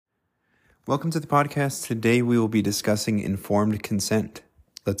Welcome to the podcast. Today we will be discussing informed consent.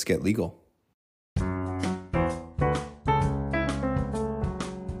 Let's get legal.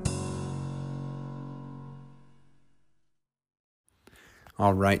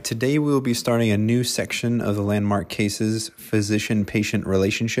 All right, today we will be starting a new section of the landmark cases, physician-patient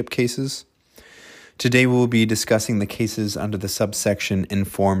relationship cases. Today we will be discussing the cases under the subsection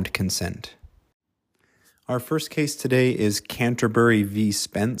informed consent. Our first case today is Canterbury v.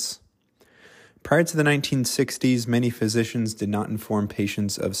 Spence. Prior to the 1960s, many physicians did not inform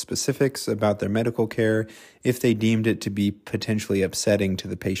patients of specifics about their medical care if they deemed it to be potentially upsetting to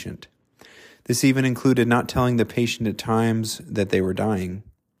the patient. This even included not telling the patient at times that they were dying.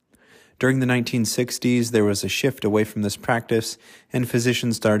 During the 1960s, there was a shift away from this practice, and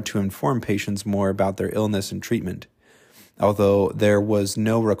physicians started to inform patients more about their illness and treatment, although there was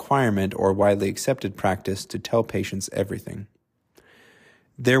no requirement or widely accepted practice to tell patients everything.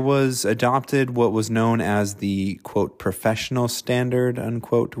 There was adopted what was known as the, quote, professional standard,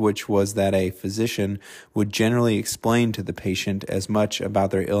 unquote, which was that a physician would generally explain to the patient as much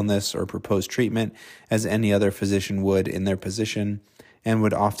about their illness or proposed treatment as any other physician would in their position, and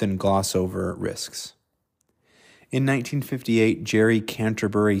would often gloss over risks. In 1958, Jerry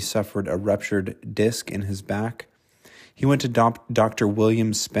Canterbury suffered a ruptured disc in his back. He went to Dr.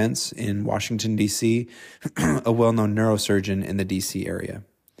 William Spence in Washington, D.C., a well-known neurosurgeon in the D.C. area.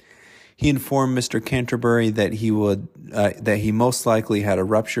 He informed Mr. Canterbury that he most likely had a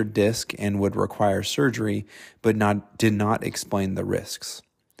ruptured disc and would require surgery, but did not explain the risks.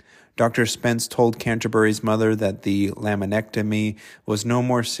 Dr. Spence told Canterbury's mother that the laminectomy was no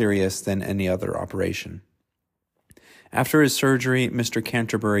more serious than any other operation. After his surgery, Mr.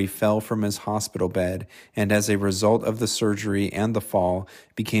 Canterbury fell from his hospital bed and, as a result of the surgery and the fall,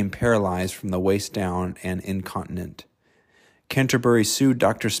 became paralyzed from the waist down and incontinent. Canterbury sued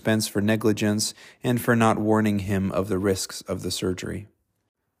Dr. Spence for negligence and for not warning him of the risks of the surgery.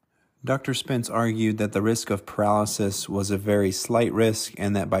 Dr. Spence argued that the risk of paralysis was a very slight risk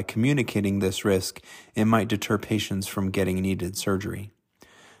and that by communicating this risk, it might deter patients from getting needed surgery.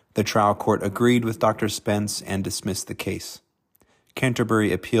 The trial court agreed with Dr. Spence and dismissed the case.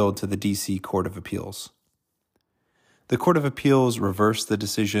 Canterbury appealed to the D.C. Court of Appeals. The Court of Appeals reversed the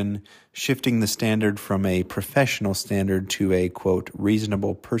decision, shifting the standard from a professional standard to a, quote,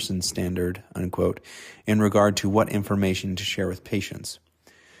 reasonable person standard, unquote, in regard to what information to share with patients.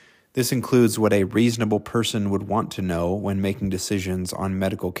 This includes what a reasonable person would want to know when making decisions on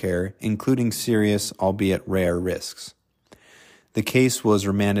medical care, including serious, albeit rare, risks. The case was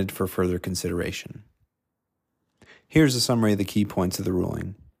remanded for further consideration. Here's a summary of the key points of the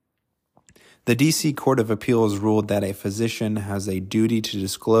ruling. The D.C. Court of Appeals ruled that a physician has a duty to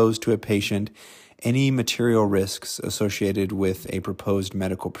disclose to a patient any material risks associated with a proposed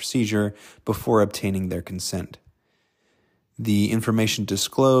medical procedure before obtaining their consent. The information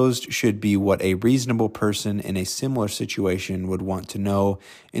disclosed should be what a reasonable person in a similar situation would want to know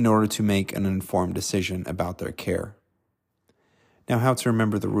in order to make an informed decision about their care. Now, how to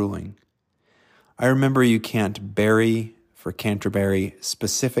remember the ruling. I remember you can't bury, for Canterbury,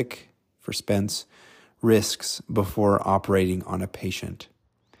 specific, for Spence, risks before operating on a patient.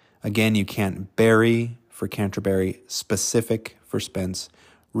 Again, you can't bury, for Canterbury, specific, for Spence,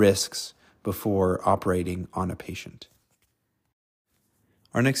 risks before operating on a patient.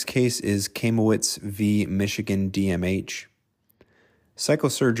 Our next case is Kamowitz v. Michigan DMH.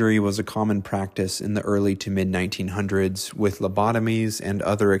 Psychosurgery was a common practice in the early to mid-1900s with lobotomies and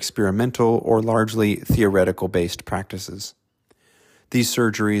other experimental or largely theoretical-based practices. These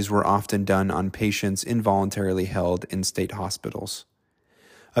surgeries were often done on patients involuntarily held in state hospitals.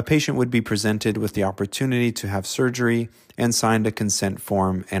 A patient would be presented with the opportunity to have surgery and signed a consent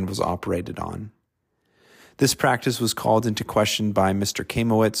form and was operated on. This practice was called into question by Mr.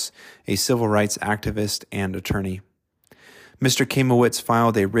 Kamowitz, a civil rights activist and attorney. Mr. Kamowitz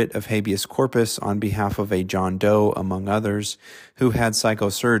filed a writ of habeas corpus on behalf of a John Doe, among others, who had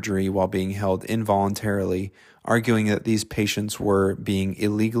psychosurgery while being held involuntarily, arguing that these patients were being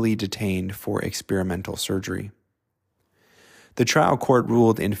illegally detained for experimental surgery. The trial court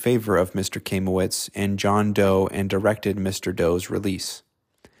ruled in favor of Mr. Kamowitz and John Doe and directed Mr. Doe's release.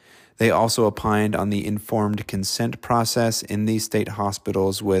 They also opined on the informed consent process in these state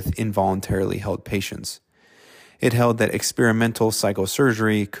hospitals with involuntarily held patients. It held that experimental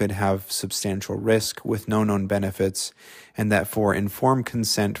psychosurgery could have substantial risk with no known benefits, and that for informed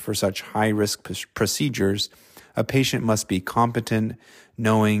consent for such high-risk procedures, a patient must be competent,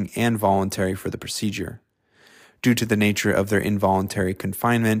 knowing, and voluntary for the procedure. Due to the nature of their involuntary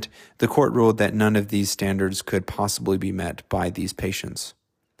confinement, the court ruled that none of these standards could possibly be met by these patients.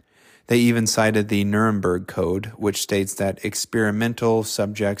 They even cited the Nuremberg Code, which states that experimental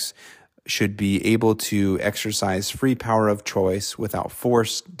subjects should be able to exercise free power of choice without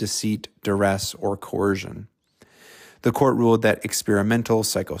force, deceit, duress, or coercion. The court ruled that experimental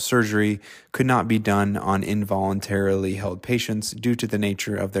psychosurgery could not be done on involuntarily held patients due to the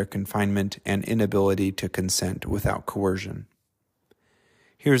nature of their confinement and inability to consent without coercion.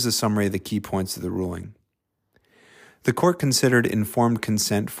 Here's a summary of the key points of the ruling. The court considered informed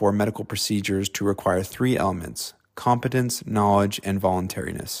consent for medical procedures to require three elements: competence, knowledge, and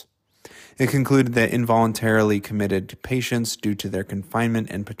voluntariness. It concluded that involuntarily committed patients, due to their confinement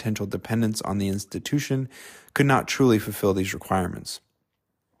and potential dependence on the institution, could not truly fulfill these requirements.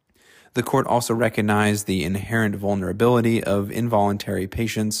 The court also recognized the inherent vulnerability of involuntary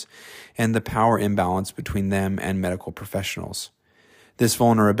patients and the power imbalance between them and medical professionals. This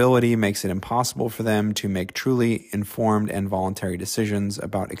vulnerability makes it impossible for them to make truly informed and voluntary decisions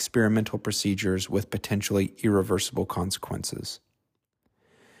about experimental procedures with potentially irreversible consequences.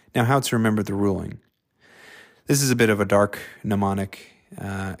 Now, how to remember the ruling. This is a bit of a dark mnemonic.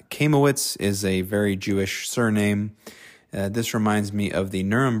 Kaimowitz is a very Jewish surname. This reminds me of the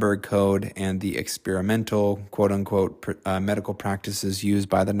Nuremberg Code and the experimental, quote-unquote, medical practices used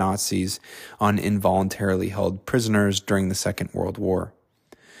by the Nazis on involuntarily held prisoners during the Second World War.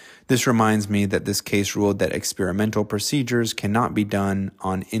 This reminds me that this case ruled that experimental procedures cannot be done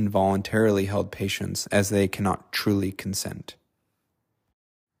on involuntarily held patients, as they cannot truly consent.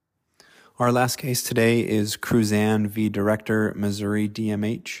 Our last case today is Cruzan v. Director, Missouri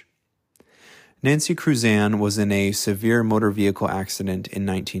DMH. Nancy Cruzan was in a severe motor vehicle accident in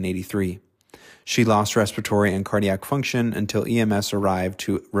 1983. She lost respiratory and cardiac function until EMS arrived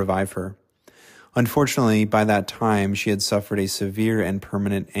to revive her. Unfortunately, by that time, she had suffered a severe and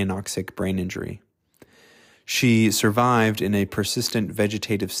permanent anoxic brain injury. She survived in a persistent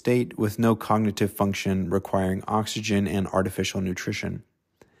vegetative state with no cognitive function, requiring oxygen and artificial nutrition.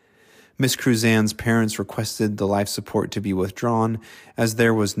 Ms. Cruzan's parents requested the life support to be withdrawn, as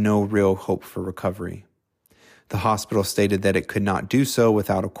there was no real hope for recovery. The hospital stated that it could not do so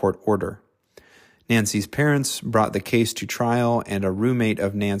without a court order. Nancy's parents brought the case to trial, and a roommate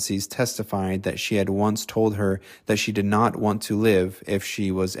of Nancy's testified that she had once told her that she did not want to live if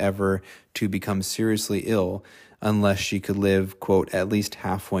she was ever to become seriously ill unless she could live, quote, at least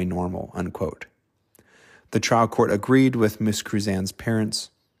halfway normal, unquote. The trial court agreed with Ms. Cruzan's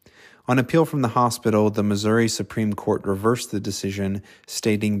parents. On appeal from the hospital, the Missouri Supreme Court reversed the decision,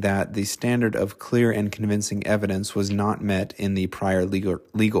 stating that the standard of clear and convincing evidence was not met in the prior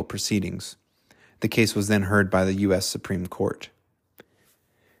legal proceedings. The case was then heard by the U.S. Supreme Court.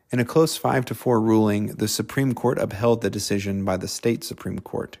 In a close 5-4 ruling, the Supreme Court upheld the decision by the state Supreme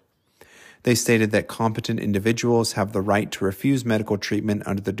Court. They stated that competent individuals have the right to refuse medical treatment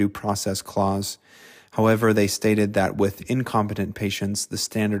under the Due Process Clause. However, they stated that with incompetent patients, the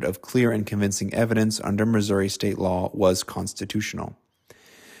standard of clear and convincing evidence under Missouri state law was constitutional.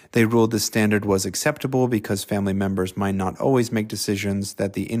 They ruled the standard was acceptable because family members might not always make decisions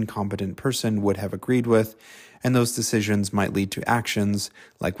that the incompetent person would have agreed with, and those decisions might lead to actions,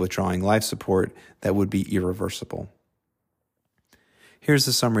 like withdrawing life support, that would be irreversible. Here's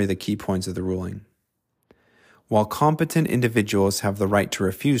a summary of the key points of the ruling. While competent individuals have the right to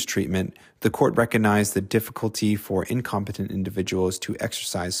refuse treatment, the court recognized the difficulty for incompetent individuals to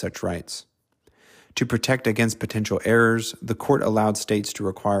exercise such rights. To protect against potential errors, the court allowed states to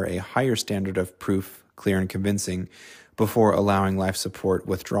require a higher standard of proof, clear and convincing, before allowing life support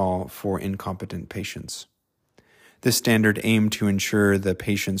withdrawal for incompetent patients. This standard aimed to ensure the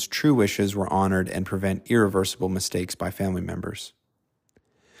patient's true wishes were honored and prevent irreversible mistakes by family members.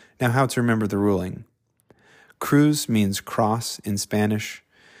 Now, how to remember the ruling. Cruz means cross in Spanish.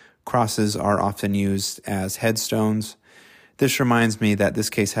 Crosses are often used as headstones. This reminds me that this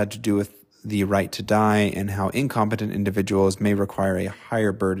case had to do with the right to die and how incompetent individuals may require a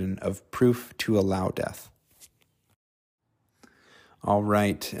higher burden of proof to allow death. All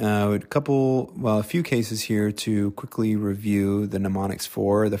right, a few cases here to quickly review the mnemonics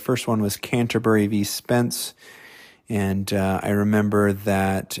for. The first one was Canterbury v. Spence, and I remember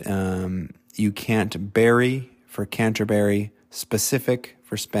that you can't bury for Canterbury, specific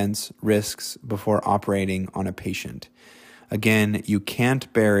for Spence, risks before operating on a patient. Again, you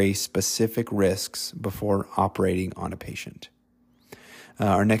can't bury specific risks before operating on a patient.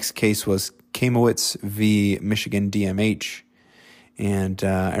 Our next case was Kaimowitz v. Michigan DMH. And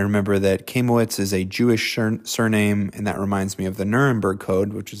I remember that Kaimowitz is a Jewish surname, and that reminds me of the Nuremberg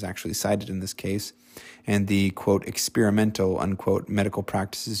Code, which is actually cited in this case, and the, quote, experimental, unquote, medical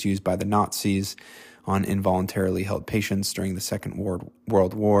practices used by the Nazis on involuntarily held patients during the Second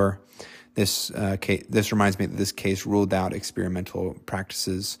World War. This reminds me that this case ruled out experimental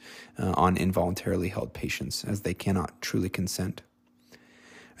practices on involuntarily held patients, as they cannot truly consent.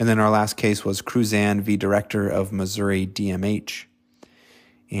 And then our last case was Cruzan v. Director of Missouri DMH.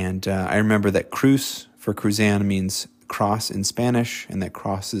 And I remember that cruz for Cruzan means cross in Spanish, and that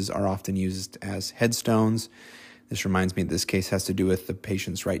crosses are often used as headstones. This reminds me that this case has to do with the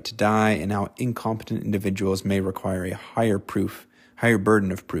patient's right to die and how incompetent individuals may require a higher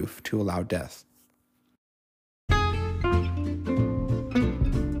burden of proof to allow death.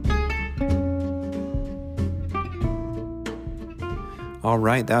 All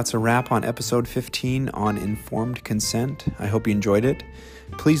right, that's a wrap on episode 15 on informed consent. I hope you enjoyed it.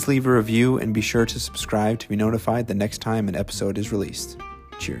 Please leave a review and be sure to subscribe to be notified the next time an episode is released.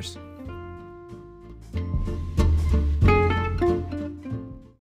 Cheers.